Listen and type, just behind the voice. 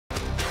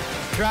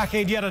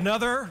Tracking yet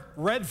another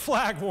red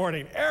flag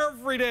warning.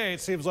 Every day it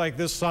seems like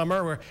this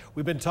summer where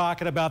we've been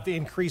talking about the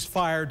increased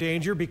fire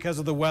danger because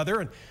of the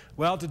weather. And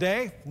well,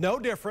 today, no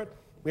different.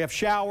 We have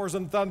showers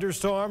and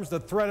thunderstorms. The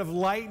threat of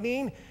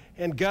lightning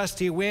and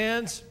gusty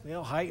winds,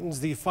 heightens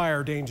the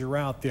fire danger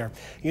out there.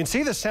 You can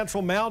see the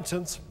Central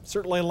Mountains,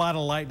 certainly a lot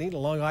of lightning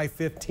along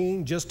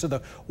I-15 just to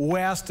the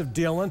west of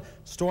Dillon.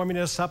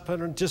 Storminess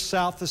up just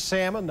south of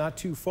Salmon, not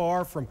too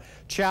far from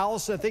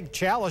Chalice. I think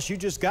Chalice, you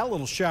just got a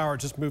little shower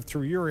just moved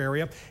through your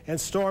area. And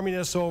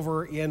storminess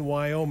over in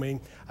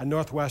Wyoming, a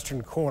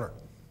northwestern corner.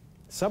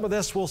 Some of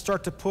this will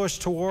start to push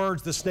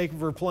towards the Snake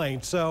River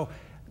Plain. So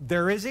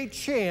there is a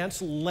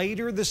chance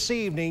later this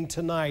evening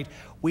tonight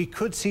we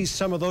could see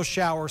some of those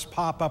showers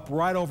pop up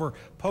right over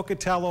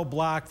Pocatello,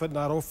 Blackfoot, and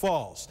Idaho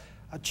Falls.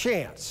 A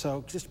chance.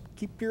 So just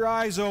keep your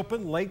eyes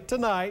open late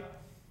tonight.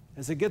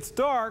 As it gets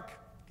dark,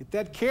 get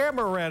that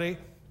camera ready.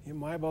 You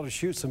might be able to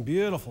shoot some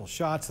beautiful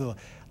shots of the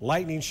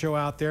lightning show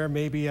out there,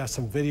 maybe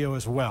some video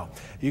as well.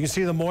 You can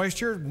see the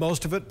moisture,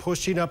 most of it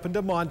pushing up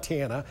into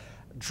Montana.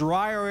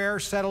 Drier air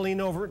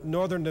settling over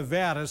northern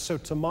Nevada, so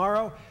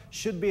tomorrow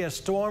should be a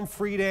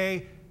storm-free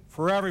day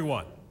for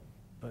everyone,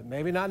 but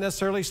maybe not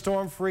necessarily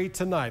storm-free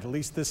tonight. At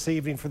least this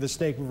evening for the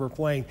Snake River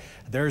Plain,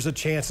 there's a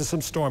chance of some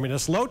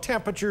storminess. Low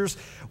temperatures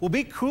will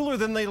be cooler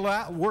than they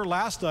were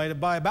last night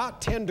by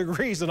about 10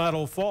 degrees in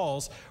Idaho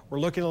Falls.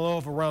 We're looking at a low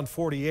of around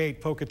 48.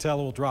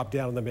 Pocatello will drop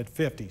down in the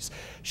mid-50s.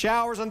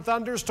 Showers and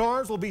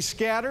thunderstorms will be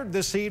scattered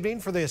this evening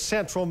for the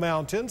Central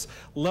Mountains.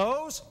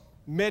 Lows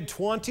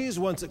mid-20s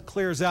once it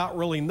clears out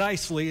really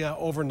nicely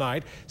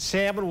overnight.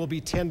 Salmon will be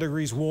 10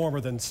 degrees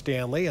warmer than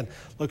Stanley, and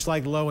looks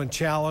like low in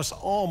Chalice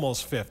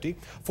almost 50.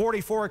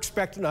 44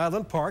 expected in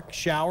Island Park.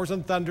 Showers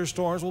and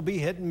thunderstorms will be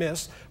hit and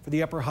miss for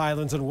the upper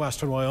highlands in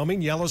western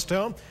Wyoming.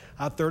 Yellowstone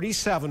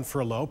 37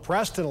 for a low.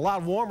 Preston a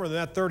lot warmer than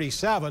that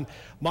 37.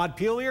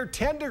 Montpelier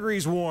 10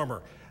 degrees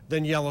warmer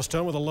than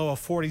Yellowstone with a low of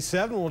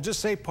 47. We'll just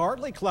say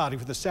partly cloudy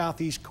for the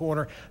southeast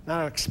corner.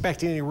 Not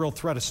expecting any real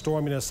threat of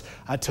storminess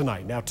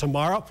tonight. Now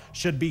tomorrow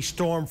should be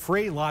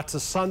storm-free. Lots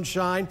of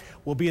sunshine.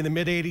 We'll be in the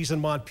mid-80s in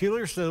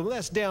Montpelier, so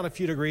that's down a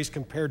few degrees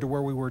compared to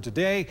where we were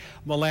today.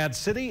 Malad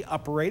City,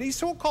 upper 80s,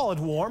 so we'll call it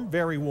warm,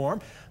 very warm.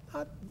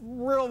 Not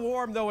real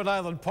warm, though, at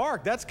Island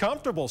Park. That's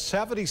comfortable.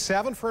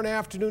 77 for an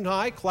afternoon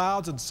high,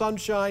 clouds and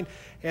sunshine.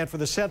 And for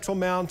the Central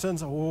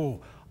Mountains,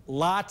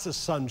 lots of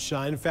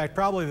sunshine. In fact,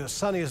 probably the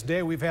sunniest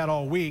day we've had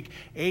all week.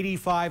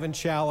 85 in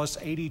Chalice,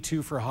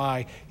 82 for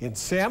high in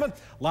Salmon.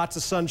 Lots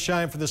of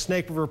sunshine for the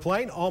Snake River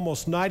Plain.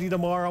 Almost 90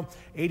 tomorrow,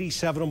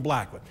 87 in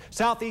Blackwood.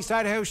 Southeast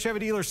Idaho Chevy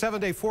dealer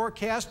 7-day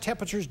forecast.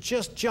 Temperatures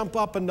just jump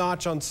up a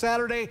notch on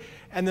Saturday.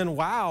 And then,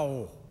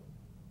 wow,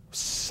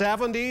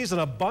 70s and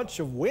a bunch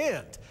of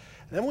wind.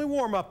 Then we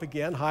warm up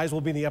again. Highs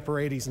will be in the upper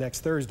 80s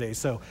next Thursday.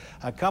 So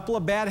a couple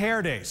of bad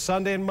hair days,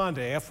 Sunday and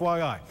Monday,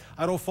 FYI.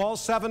 Idaho Falls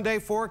 7-day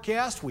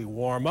forecast. We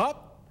warm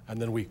up and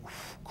then we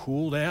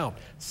cool down.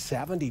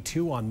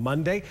 72 on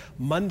Monday.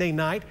 Monday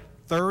night,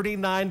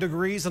 39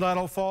 degrees in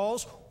Idaho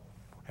Falls.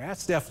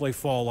 That's definitely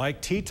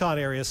fall-like. Teton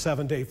area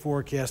 7-day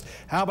forecast.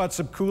 How about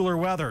some cooler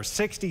weather?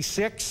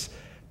 66.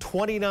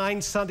 29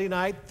 Sunday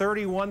night,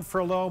 31 for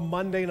a low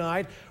Monday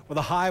night with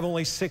a high of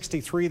only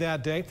 63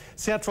 that day.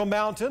 Central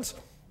Mountains.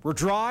 We're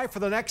dry for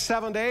the next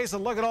 7 days,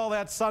 and look at all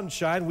that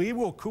sunshine. We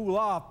will cool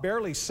off,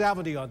 barely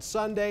 70 on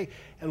Sunday,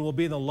 and we'll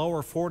be in the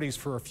lower 40s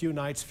for a few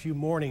nights, few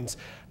mornings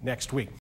next week.